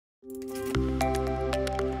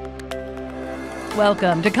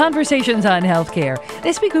Welcome to Conversations on Healthcare.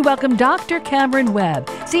 This week we welcome Dr. Cameron Webb,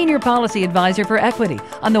 Senior Policy Advisor for Equity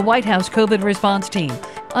on the White House COVID response team,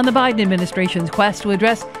 on the Biden administration's quest to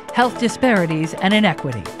address health disparities and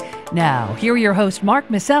inequity. Now, here are your hosts, Mark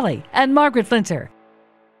Masselli and Margaret Flinter.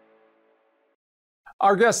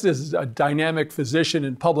 Our guest is a dynamic physician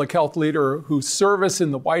and public health leader whose service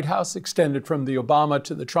in the White House extended from the Obama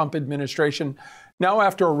to the Trump administration. Now,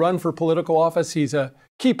 after a run for political office, he's a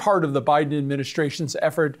key part of the Biden administration's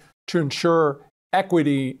effort to ensure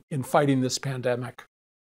equity in fighting this pandemic.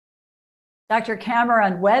 Dr.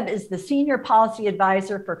 Cameron Webb is the Senior Policy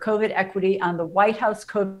Advisor for COVID Equity on the White House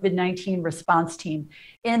COVID-19 response team.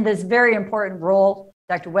 In this very important role,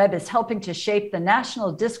 Dr. Webb is helping to shape the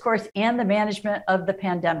national discourse and the management of the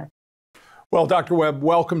pandemic. Well, Dr. Webb,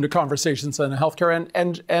 welcome to Conversations on Healthcare,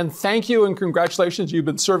 and thank you and congratulations. You've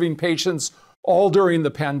been serving patients all during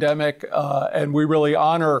the pandemic, and we really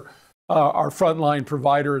honor our frontline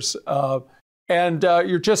providers. And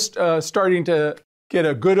you're just starting to get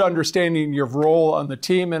a good understanding of your role on the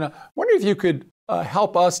team. And I wonder if you could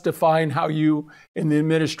help us define how you in the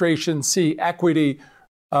administration see equity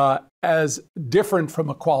as different from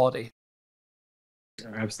equality.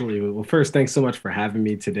 Absolutely. Well, first, thanks so much for having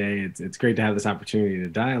me today. It's great to have this opportunity to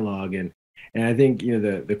dialogue. And I think,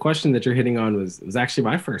 the question that you're hitting on was actually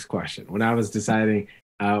my first question when I was deciding,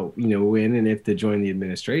 when and if to join the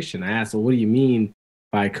administration. I asked, well, what do you mean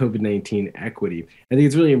by COVID-19 equity? I think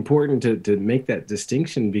it's really important to make that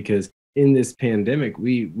distinction because in this pandemic,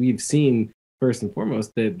 we've seen first and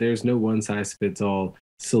foremost that there's no one size fits all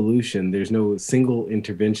solution. There's no single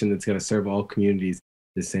intervention that's going to serve all communities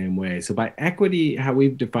the same way. So by equity, how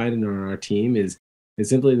we've defined it on our team is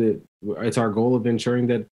simply that it's our goal of ensuring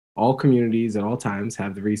that all communities at all times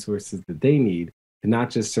have the resources that they need to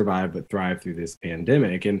not just survive, but thrive through this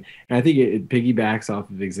pandemic. And I think it piggybacks off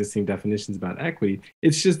of existing definitions about equity.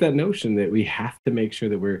 It's just that notion that we have to make sure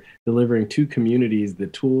that we're delivering to communities the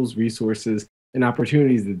tools, resources, and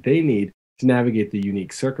opportunities that they need to navigate the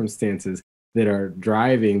unique circumstances that are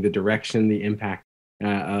driving the direction, the impact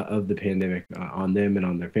of the pandemic on them and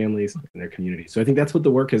on their families and their communities. So I think that's what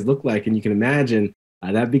the work has looked like. And you can imagine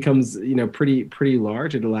that becomes, pretty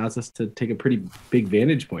large. It allows us to take a pretty big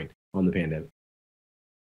vantage point on the pandemic.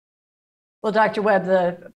 Well, Dr. Webb,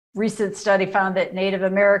 the recent study found that Native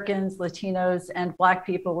Americans, Latinos, and Black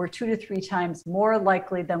people were 2 to 3 times more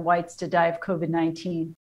likely than whites to die of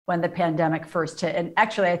COVID-19 when the pandemic first hit. And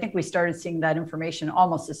actually, I think we started seeing that information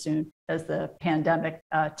almost as soon as the pandemic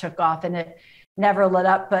took off, and it never let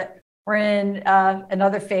up. But we're in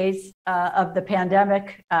another phase of the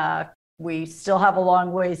pandemic. We still have a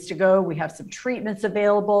long ways to go. We have some treatments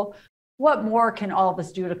available. What more can all of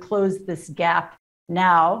us do to close this gap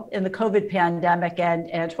now in the COVID pandemic?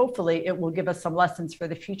 And hopefully it will give us some lessons for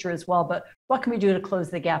the future as well. But what can we do to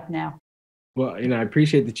close the gap now? Well, I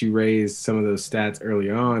appreciate that you raised some of those stats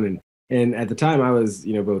early on. And at the time I was,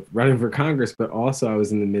 both running for Congress, but also I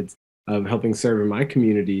was in the midst of helping serve in my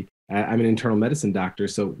community. I'm an internal medicine doctor,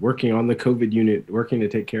 so working on the COVID unit, working to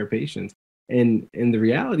take care of patients. And the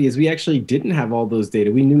reality is we actually didn't have all those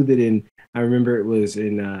data. We knew that I remember it was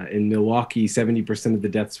in Milwaukee, 70% of the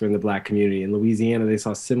deaths were in the Black community. In Louisiana, they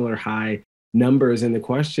saw similar high numbers. And the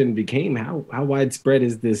question became, how widespread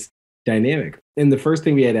is this dynamic? And the first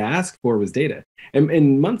thing we had to ask for was data.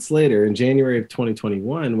 And months later, in January of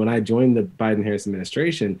 2021, when I joined the Biden-Harris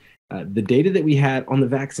administration, the data that we had on the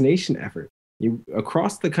vaccination effort,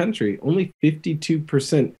 across the country, only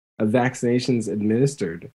 52% of vaccinations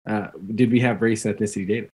administered did we have race and ethnicity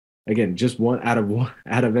data. Again, just one out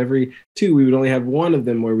of every 2, we would only have 1 of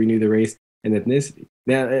them where we knew the race and ethnicity.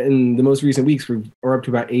 Now, in the most recent weeks, we're up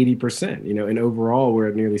to about 80%, and overall we're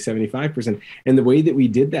at nearly 75%. And the way that we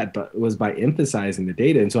did that was by emphasizing the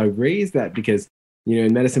data. And so I raised that because,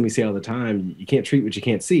 in medicine, we say all the time, you can't treat what you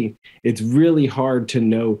can't see. It's really hard to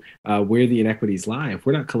know where the inequities lie if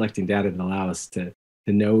we're not collecting data that allow us to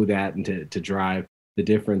know that and to drive the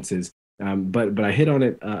differences. But I hit on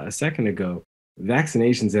it a second ago.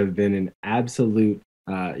 Vaccinations have been an absolute,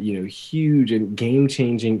 huge and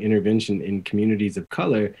game-changing intervention in communities of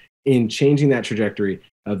color in changing that trajectory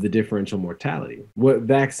of the differential mortality. What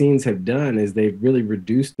vaccines have done is they've really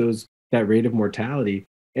reduced that rate of mortality,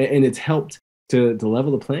 and it's helped to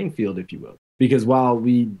level the playing field, if you will. Because while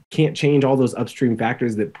we can't change all those upstream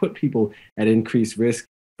factors that put people at increased risk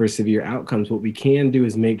for severe outcomes, what we can do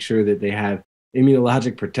is make sure that they have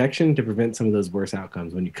immunologic protection to prevent some of those worse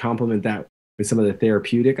outcomes. When you complement that with some of the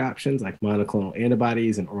therapeutic options like monoclonal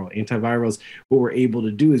antibodies and oral antivirals, what we're able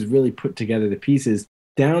to do is really put together the pieces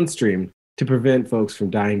downstream to prevent folks from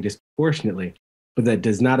dying disproportionately but that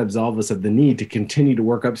does not absolve us of the need to continue to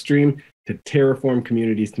work upstream to terraform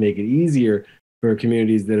communities to make it easier for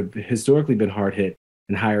communities that have historically been hard hit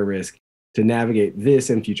and higher risk to navigate this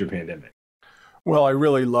and future pandemics. Well, I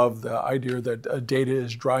really love the idea that data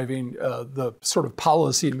is driving the sort of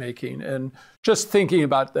policy making, and just thinking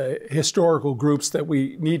about the historical groups that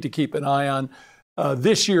we need to keep an eye on.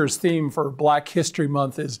 This year's theme for Black History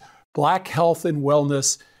Month is Black Health and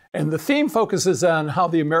Wellness, and the theme focuses on how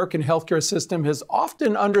the American healthcare system has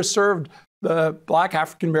often underserved the Black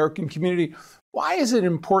African American community. Why is it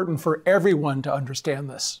important for everyone to understand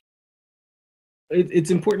this?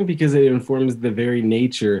 It's important because it informs the very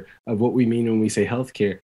nature of what we mean when we say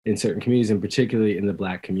healthcare in certain communities, and particularly in the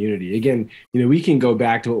Black community. Again, we can go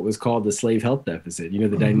back to what was called the slave health deficit,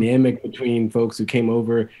 the dynamic between folks who came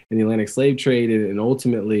over in the Atlantic slave trade and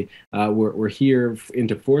ultimately were here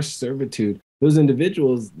into forced servitude. Those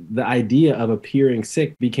individuals, the idea of appearing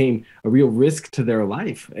sick became a real risk to their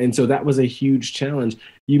life. And so that was a huge challenge.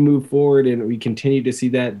 You move forward and we continue to see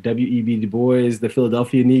that. W.E.B. Du Bois, the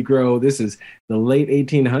Philadelphia Negro, this is the late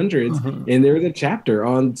 1800s. And there was a chapter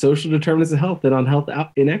on social determinants of health and on health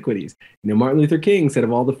inequities. Martin Luther King said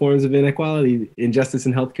of all the forms of inequality, injustice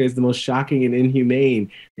in healthcare is the most shocking and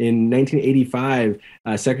inhumane. In 1985,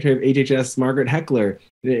 Secretary of HHS Margaret Heckler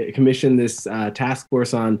commissioned this task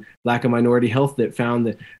force on Black and minority health that found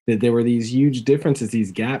that there were these huge differences,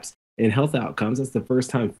 these gaps in health outcomes. That's the first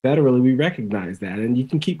time federally we recognize that. And you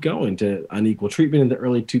can keep going to unequal treatment in the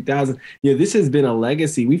early 2000s. This has been a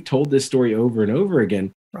legacy. We've told this story over and over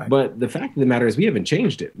again. Right. But the fact of the matter is we haven't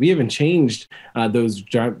changed it. We haven't changed those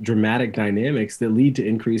dramatic dynamics that lead to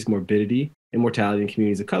increased morbidity and mortality in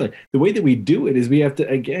communities of color. The way that we do it is we have to,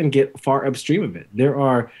 again, get far upstream of it. There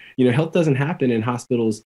are, health doesn't happen in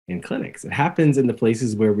hospitals and clinics. It happens in the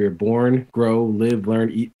places where we're born, grow, live, learn,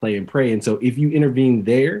 eat, play, and pray. And so if you intervene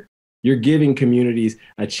there, you're giving communities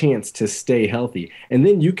a chance to stay healthy. And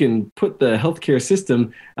then you can put the healthcare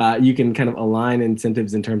system, you can kind of align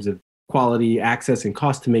incentives in terms of quality, access, and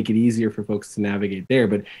cost to make it easier for folks to navigate there.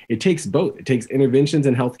 But it takes both. It takes interventions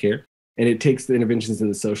in healthcare, and it takes the interventions in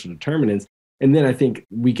the social determinants. And then I think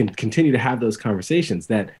we can continue to have those conversations,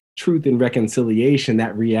 that truth and reconciliation,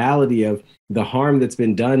 that reality of the harm that's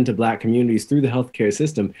been done to Black communities through the healthcare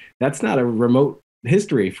system. That's not a remote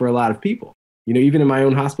history for a lot of people. Even in my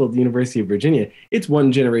own hospital at the University of Virginia, it's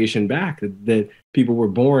one generation back that people were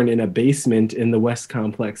born in a basement in the West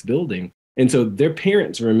Complex building. And so their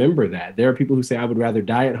parents remember that. There are people who say, I would rather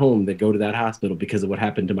die at home than go to that hospital because of what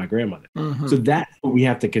happened to my grandmother. So that's what we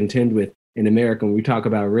have to contend with in America when we talk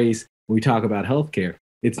about race, when we talk about healthcare.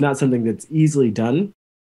 It's not something that's easily done.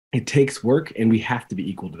 It takes work, and we have to be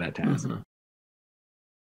equal to that task.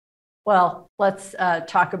 Well, let's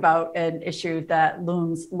talk about an issue that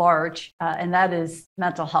looms large, and that is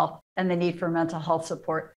mental health and the need for mental health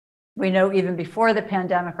support. We know even before the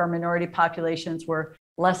pandemic, our minority populations were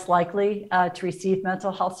less likely to receive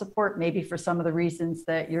mental health support, maybe for some of the reasons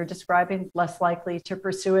that you're describing, less likely to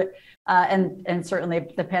pursue it. And certainly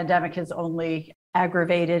the pandemic has only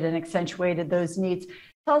aggravated and accentuated those needs.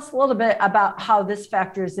 Tell us a little bit about how this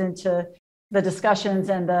factors into the discussions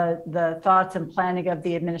and the thoughts and planning of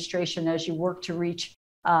the administration as you work to reach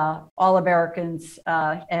all Americans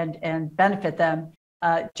and benefit them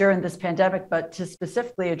during this pandemic, but to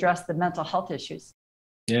specifically address the mental health issues.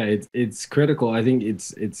 Yeah, it's critical. I think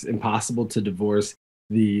it's impossible to divorce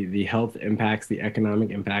the health impacts, the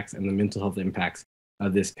economic impacts, and the mental health impacts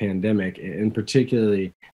of this pandemic, and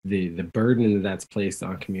particularly the burden that's placed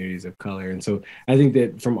on communities of color. And so I think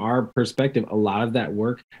that from our perspective, a lot of that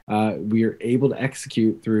work we are able to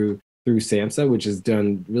execute through SAMHSA, which has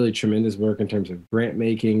done really tremendous work in terms of grant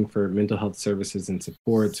making for mental health services and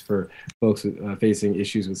supports for folks facing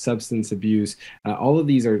issues with substance abuse. All of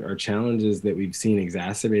these are challenges that we've seen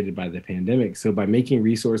exacerbated by the pandemic. So by making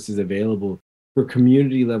resources available for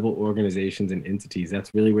community level organizations and entities, that's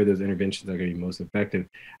really where those interventions are going to be most effective.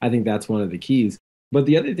 I think that's one of the keys. But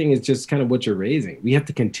the other thing is just kind of what you're raising. We have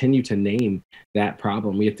to continue to name that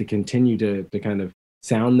problem. We have to continue to kind of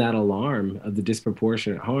sound that alarm of the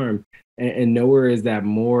disproportionate harm. And nowhere is that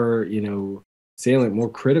more, salient, more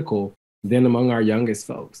critical than among our youngest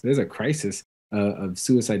folks. There's a crisis of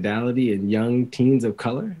suicidality in young teens of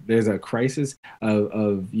color. There's a crisis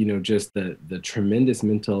of just the tremendous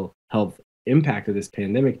mental health impact of this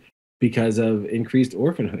pandemic because of increased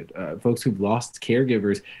orphanhood, folks who've lost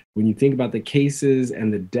caregivers. When you think about the cases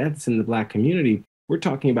and the deaths in the Black community, we're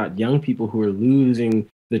talking about young people who are losing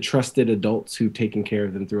the trusted adults who've taken care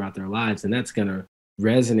of them throughout their lives. And that's going to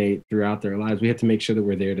resonate throughout their lives. We have to make sure that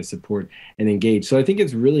we're there to support and engage. So I think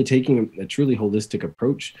it's really taking a truly holistic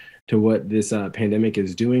approach to what this pandemic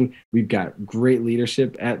is doing. We've got great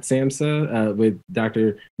leadership at SAMHSA with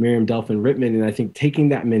Dr. Miriam Delphin-Rittman, and I think taking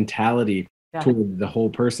that mentality toward the whole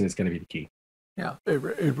person is going to be the key. Yeah,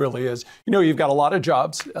 it really is. You know, you've got a lot of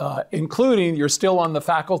jobs, including you're still on the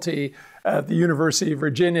faculty at the University of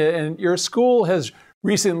Virginia, and your school has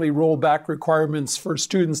recently rolled back requirements for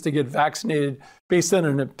students to get vaccinated based on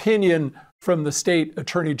an opinion from the state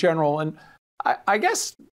attorney general. And I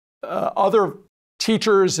guess other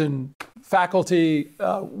teachers and faculty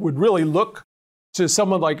would really look to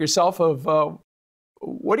someone like yourself of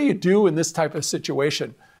what do you do in this type of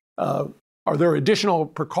situation? Are there additional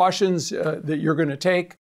precautions that you're going to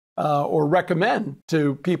take or recommend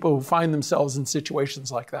to people who find themselves in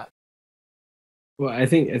situations like that? Well, I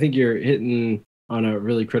think you're hitting on a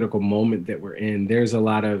really critical moment that we're in. There's a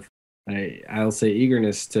lot of, I'll say,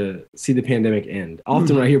 eagerness to see the pandemic end.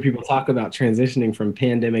 Often when I hear people talk about transitioning from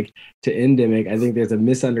pandemic to endemic, I think there's a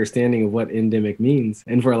misunderstanding of what endemic means.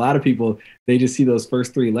 And for a lot of people, they just see those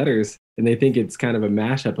first three letters and they think it's kind of a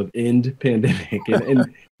mashup of end pandemic.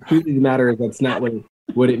 And truly the matter is that's not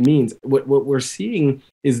what it means. What we're seeing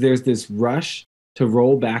is there's this rush to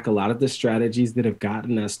roll back a lot of the strategies that have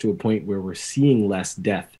gotten us to a point where we're seeing less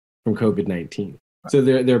death from COVID-19. So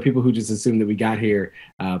there are people who just assume that we got here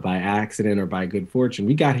by accident or by good fortune.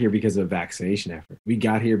 We got here because of vaccination effort. We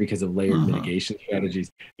got here because of layered mitigation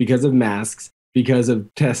strategies, because of masks, because of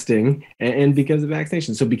testing, and because of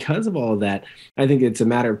vaccination. So because of all of that, I think it's a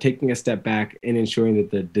matter of taking a step back and ensuring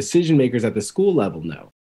that the decision makers at the school level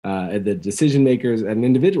know, the decision makers at an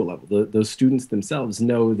individual level, those students themselves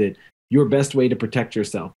know that your best way to protect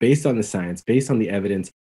yourself based on the science, based on the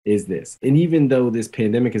evidence, is this. And even though this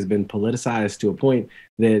pandemic has been politicized to a point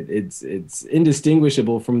that it's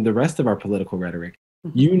indistinguishable from the rest of our political rhetoric,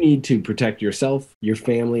 you need to protect yourself, your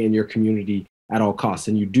family, and your community at all costs.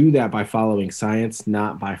 And you do that by following science,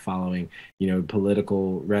 not by following,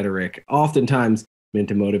 political rhetoric, oftentimes meant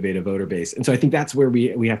to motivate a voter base. And so I think that's where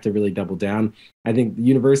we have to really double down. I think the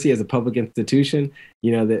university as a public institution,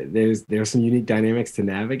 there's some unique dynamics to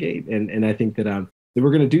navigate. And I think that we're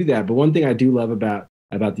going to do that. But one thing I do love about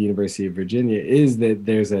the University of Virginia is that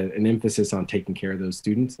there's an emphasis on taking care of those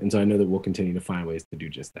students. And so I know that we'll continue to find ways to do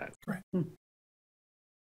just that. Right.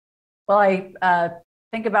 Well, I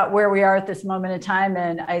think about where we are at this moment in time,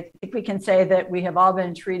 and I think we can say that we have all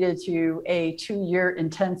been treated to a 2-year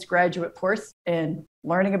intense graduate course in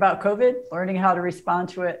learning about COVID, learning how to respond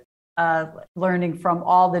to it, learning from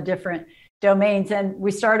all the different domains. And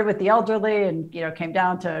we started with the elderly and, came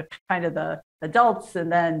down to kind of the adults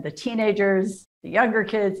and then the teenagers, the younger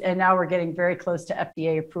kids, and now we're getting very close to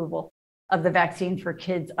FDA approval of the vaccine for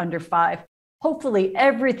kids under 5. Hopefully,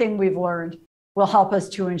 everything we've learned will help us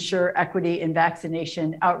to ensure equity in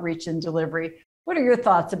vaccination, outreach, and delivery. What are your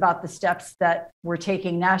thoughts about the steps that we're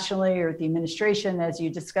taking nationally or the administration as you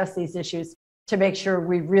discuss these issues to make sure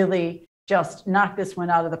we really just knock this one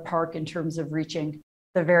out of the park in terms of reaching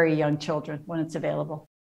the very young children when it's available?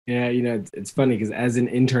 Yeah, it's funny because as an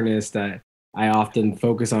internist, I often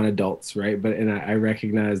focus on adults, right? And I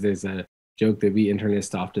recognize there's a joke that we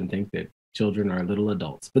internists often think that children are little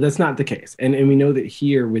adults, but that's not the case. And we know that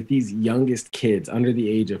here with these youngest kids under the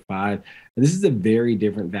age of 5, this is a very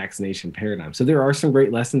different vaccination paradigm. So there are some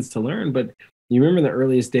great lessons to learn, but you remember in the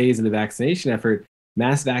earliest days of the vaccination effort,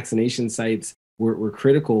 mass vaccination sites were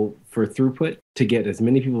critical for throughput to get as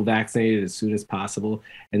many people vaccinated as soon as possible.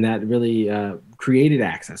 And that really created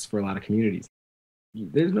access for a lot of communities.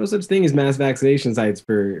 There's no such thing as mass vaccination sites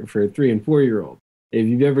for 3 and 4-year-olds. If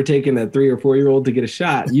you've ever taken a 3 or 4-year-old to get a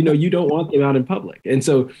shot, you don't want them out in public. And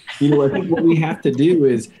so, I think what we have to do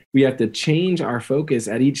is we have to change our focus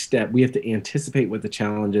at each step. We have to anticipate what the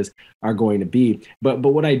challenges are going to be. But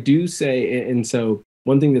what I do say, and so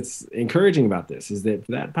one thing that's encouraging about this is that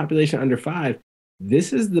for that population under 5,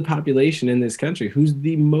 this is the population in this country who's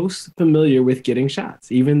the most familiar with getting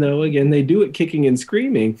shots, even though, again, they do it kicking and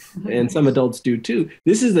screaming, and some adults do too.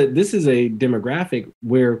 This is a demographic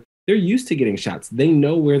where they're used to getting shots. They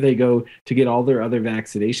know where they go to get all their other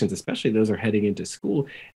vaccinations, especially those are heading into school.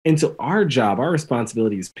 And so our job, our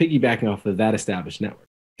responsibility is piggybacking off of that established network.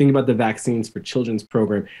 Think about the Vaccines for Children's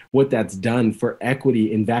program, what that's done for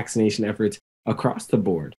equity in vaccination efforts across the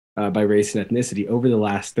board by race and ethnicity over the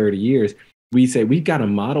last 30 years. We say we've got a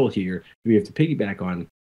model here we have to piggyback on.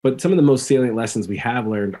 But some of the most salient lessons we have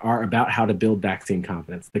learned are about how to build vaccine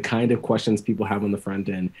confidence, the kind of questions people have on the front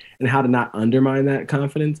end, and how to not undermine that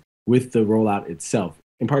confidence with the rollout itself.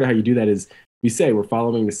 And part of how you do that is we say we're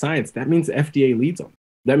following the science. That means the FDA leads on.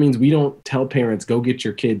 That means we don't tell parents, go get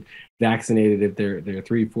your kid vaccinated if they're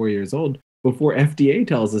 3, 4 years old before FDA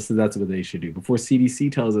tells us that that's what they should do, before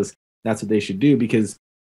CDC tells us that's what they should do, because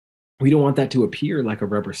we don't want that to appear like a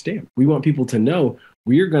rubber stamp. We want people to know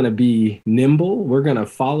we're going to be nimble. We're going to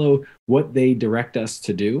follow what they direct us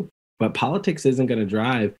to do. But politics isn't going to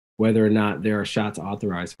drive whether or not there are shots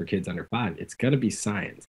authorized for kids under 5. It's going to be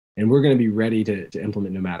science. And we're going to be ready to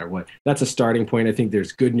implement no matter what. That's a starting point. I think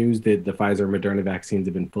there's good news that the Pfizer and Moderna vaccines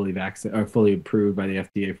have been fully approved by the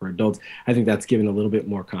FDA for adults. I think that's given a little bit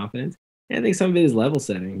more confidence. And I think some of it is level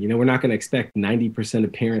setting. We're not going to expect 90%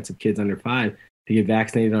 of parents of kids under 5 to get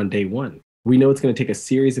vaccinated on day one. We know it's going to take a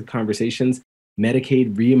series of conversations,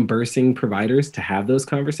 Medicaid reimbursing providers to have those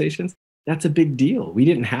conversations. That's a big deal. We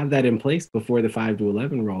didn't have that in place before the 5 to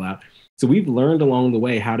 11 rollout. So we've learned along the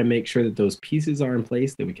way how to make sure that those pieces are in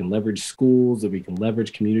place, that we can leverage schools, that we can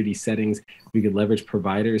leverage community settings, we can leverage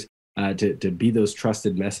providers to be those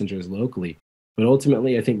trusted messengers locally. But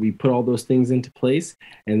ultimately, I think we put all those things into place,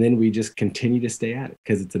 and then we just continue to stay at it,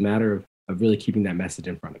 because it's a matter of really keeping that message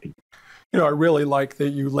in front of people. I really like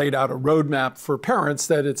that you laid out a roadmap for parents,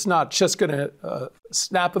 that it's not just going to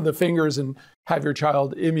snap of the fingers and have your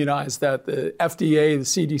child immunized, that the FDA, the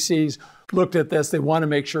CDC's looked at this. They want to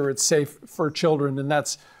make sure it's safe for children. And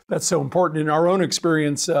that's so important. In our own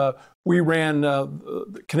experience, we ran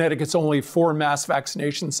Connecticut's only 4 mass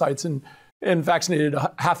vaccination sites and vaccinated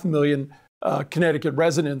 500,000 Connecticut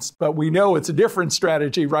residents. But we know it's a different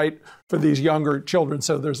strategy, right, for these younger children.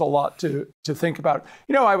 So there's a lot to think about.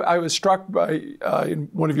 I was struck by, in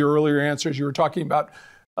one of your earlier answers, you were talking about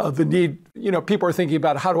the need, people are thinking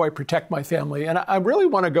about, how do I protect my family? And I really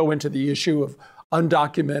want to go into the issue of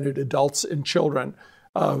undocumented adults and children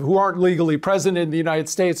who aren't legally present in the United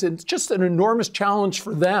States. It's just an enormous challenge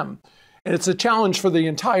for them. And it's a challenge for the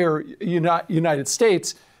entire United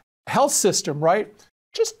States health system, right?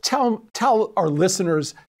 Just tell our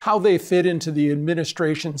listeners how they fit into the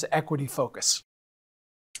administration's equity focus.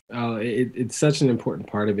 It's such an important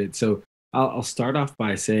part of it. So I'll start off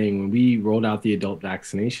by saying, when we rolled out the adult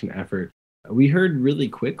vaccination effort, we heard really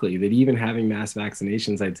quickly that even having mass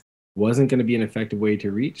vaccination sites wasn't going to be an effective way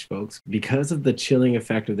to reach folks, because of the chilling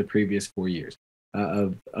effect of the previous 4 years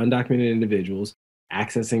of undocumented individuals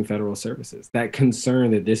accessing federal services. That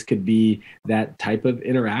concern that this could be that type of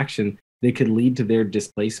interaction that could lead to their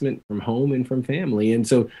displacement from home and from family. And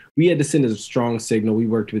so we had to send a strong signal. We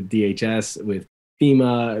worked with DHS, with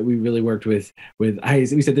FEMA. We really worked with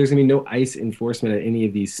ICE. We said there's going to be no ICE enforcement at any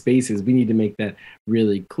of these spaces. We need to make that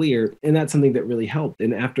really clear. And that's something that really helped.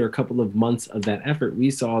 And after a couple of months of that effort,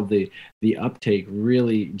 we saw the uptake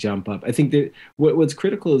really jump up. I think that what's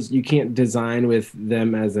critical is you can't design with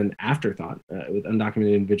them as an afterthought, with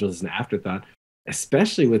undocumented individuals as an afterthought,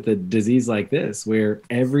 especially with a disease like this, where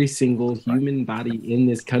every single human body in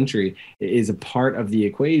this country is a part of the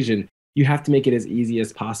equation. You have to make it as easy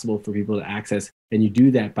as possible for people to access. And you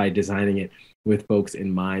do that by designing it with folks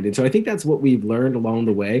in mind. And so I think that's what we've learned along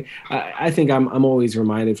the way. I think I'm always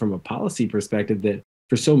reminded from a policy perspective that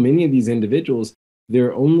for so many of these individuals,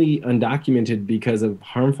 they're only undocumented because of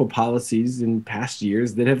harmful policies in past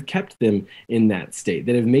years that have kept them in that state,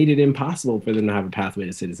 that have made it impossible for them to have a pathway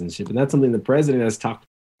to citizenship. And that's something the president has talked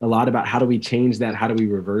a lot about. How do we change that? How do we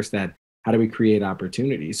reverse that? How do we create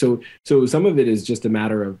opportunity? So some of it is just a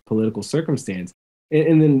matter of political circumstance.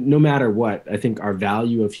 And then no matter what, I think our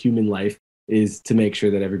value of human life is to make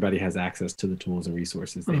sure that everybody has access to the tools and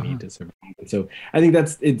resources they need to survive. And so I think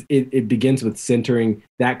it begins with centering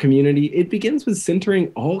that community. It begins with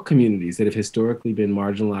centering all communities that have historically been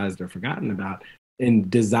marginalized or forgotten about,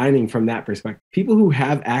 and designing from that perspective. People who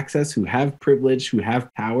have access, who have privilege, who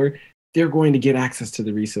have power, they're going to get access to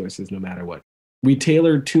the resources no matter what. We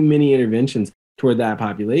tailor too many interventions toward that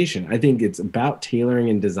population. I think it's about tailoring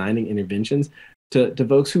and designing interventions to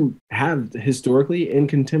folks who have historically and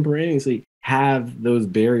contemporaneously have those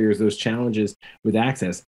barriers, those challenges with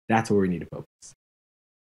access. That's where we need to focus.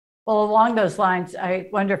 Well, along those lines, I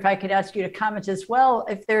wonder if I could ask you to comment as well,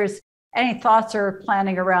 if there's any thoughts or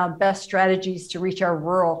planning around best strategies to reach our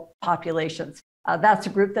rural populations. That's a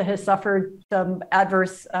group that has suffered some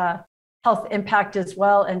adverse health impact as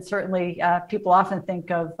well. And certainly people often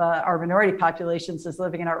think of our minority populations as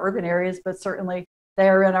living in our urban areas, but certainly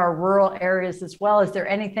they're in our rural areas as well. Is there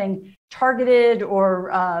anything targeted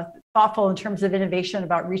or thoughtful in terms of innovation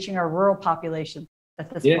about reaching our rural population at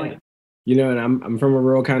this point? And I'm from a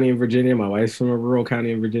rural county in Virginia. My wife's from a rural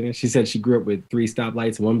county in Virginia. She said she grew up with 3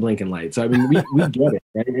 stoplights and 1 blinking light. So I mean, we get it,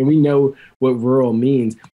 right? And we know what rural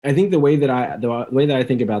means. I think the way that I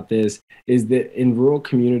think about this is that in rural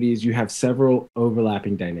communities, you have several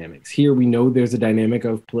overlapping dynamics. Here, we know there's a dynamic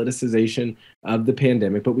of politicization of the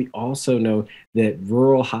pandemic, but we also know that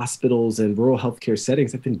rural hospitals and rural healthcare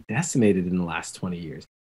settings have been decimated in the last 20 years.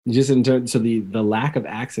 Just in terms, so the lack of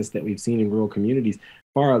access that we've seen in rural communities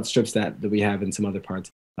far outstrips that we have in some other parts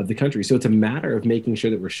of the country. So it's a matter of making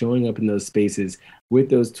sure that we're showing up in those spaces with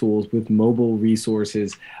those tools, with mobile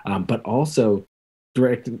resources, but also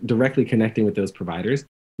directly connecting with those providers.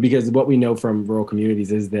 Because what we know from rural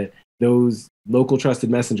communities is that those local trusted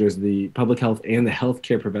messengers, the public health and the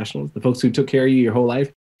healthcare professionals, the folks who took care of you your whole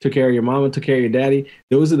life, took care of your mama, took care of your daddy,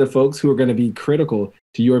 those are the folks who are going to be critical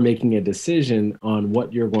to your making a decision on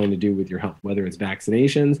what you're going to do with your health, whether it's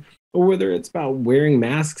vaccinations or whether it's about wearing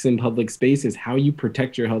masks in public spaces, how you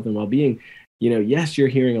protect your health and well-being. Yes, you're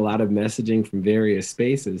hearing a lot of messaging from various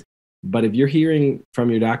spaces, but if you're hearing from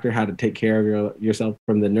your doctor how to take care of yourself,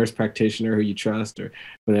 from the nurse practitioner who you trust, or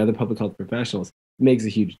from the other public health professionals, it makes a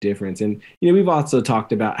huge difference. And we've also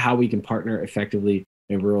talked about how we can partner effectively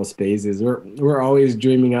in rural spaces. We're always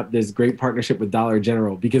dreaming up this great partnership with Dollar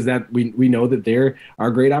General, because that we know that there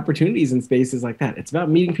are great opportunities in spaces like that. It's about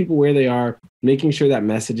meeting people where they are, making sure that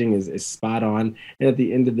messaging is spot on, and at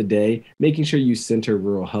the end of the day, making sure you center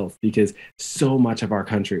rural health, because so much of our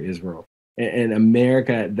country is rural. And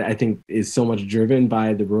America, I think, is so much driven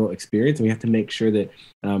by the rural experience. And we have to make sure that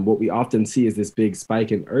what we often see is this big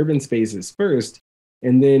spike in urban spaces first.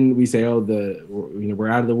 And then we say, we're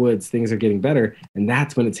out of the woods, things are getting better. And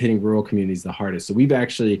that's when it's hitting rural communities the hardest. So we've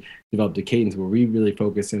actually developed a cadence where we really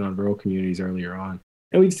focus in on rural communities earlier on.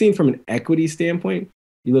 And we've seen from an equity standpoint,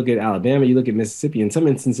 you look at Alabama, you look at Mississippi, in some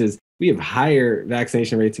instances, we have higher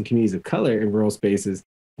vaccination rates in communities of color in rural spaces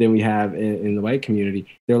than we have in the white community.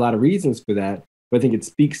 There are a lot of reasons for that, but I think it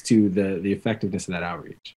speaks to the effectiveness of that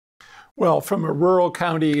outreach. Well, from a rural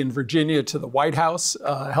county in Virginia to the White House,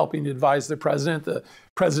 helping advise the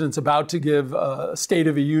president's about to give a State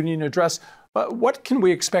of the Union address. What can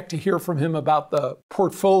we expect to hear from him about the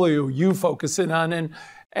portfolio you focus in on?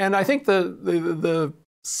 And I think the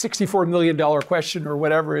 $64 million question, or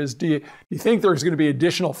whatever, is, do you think there's going to be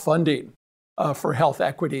additional funding for health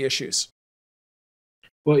equity issues?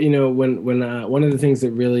 Well, when one of the things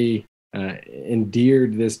that really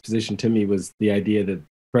endeared this position to me was the idea that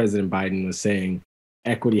President Biden was saying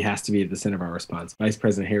equity has to be at the center of our response. Vice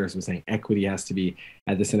President Harris was saying equity has to be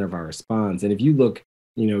at the center of our response. And if you look,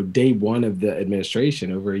 day one of the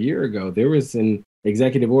administration over a year ago, there was an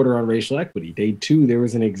executive order on racial equity. Day 2, there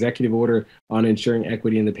was an executive order on ensuring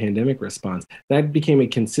equity in the pandemic response. That became a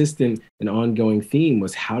consistent and ongoing theme,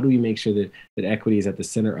 was how do we make sure that equity is at the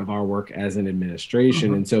center of our work as an administration?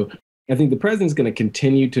 Mm-hmm. And so I think the president's going to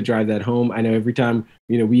continue to drive that home. I know every time,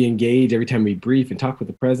 we engage, every time we brief and talk with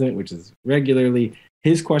the president, which is regularly,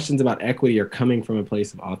 his questions about equity are coming from a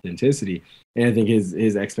place of authenticity. And I think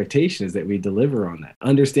his expectation is that we deliver on that,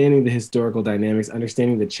 understanding the historical dynamics,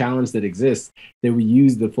 understanding the challenge that exists, that we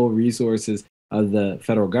use the full resources of the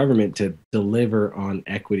federal government to deliver on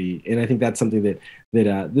equity. And I think that's something that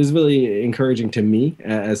is really encouraging to me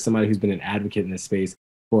as somebody who's been an advocate in this space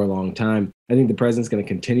for a long time. I think the president's going to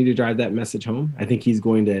continue to drive that message home. I think he's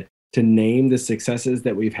going to name the successes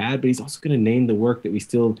that we've had, but he's also going to name the work that we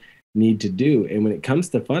still need to do. And when it comes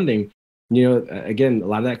to funding, again, a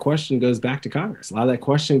lot of that question goes back to Congress. A lot of that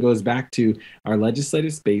question goes back to our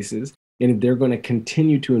legislative spaces, and they're going to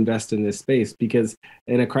continue to invest in this space, because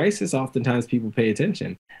in a crisis, oftentimes people pay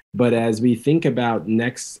attention. But as we think about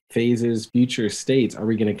next phases, future states, are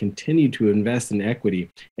we going to continue to invest in equity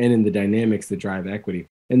and in the dynamics that drive equity?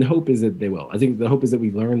 And the hope is that they will. I think the hope is that we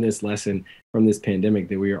learn this lesson from this pandemic,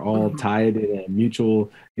 that we are all tied in a mutual,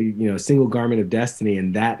 single garment of destiny.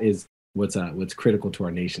 And that is what's critical to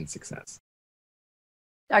our nation's success.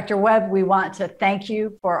 Dr. Webb, we want to thank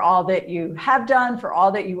you for all that you have done, for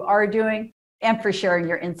all that you are doing, and for sharing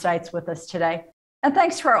your insights with us today. And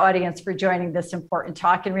thanks to our audience for joining this important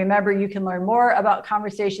talk. And remember, you can learn more about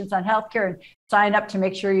Conversations on Healthcare and sign up to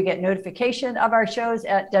make sure you get notification of our shows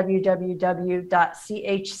at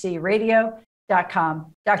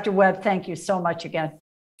www.chcradio.com. Dr. Webb, thank you so much again.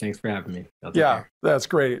 Thanks for having me. Yeah, that's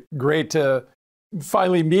great. Great to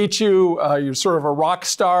finally meet you. You're sort of a rock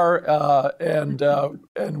star, and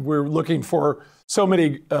we're looking for so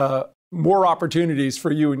many more opportunities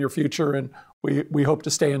for you in your future. And we hope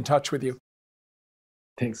to stay in touch with you.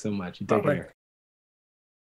 Thanks so much. You take care.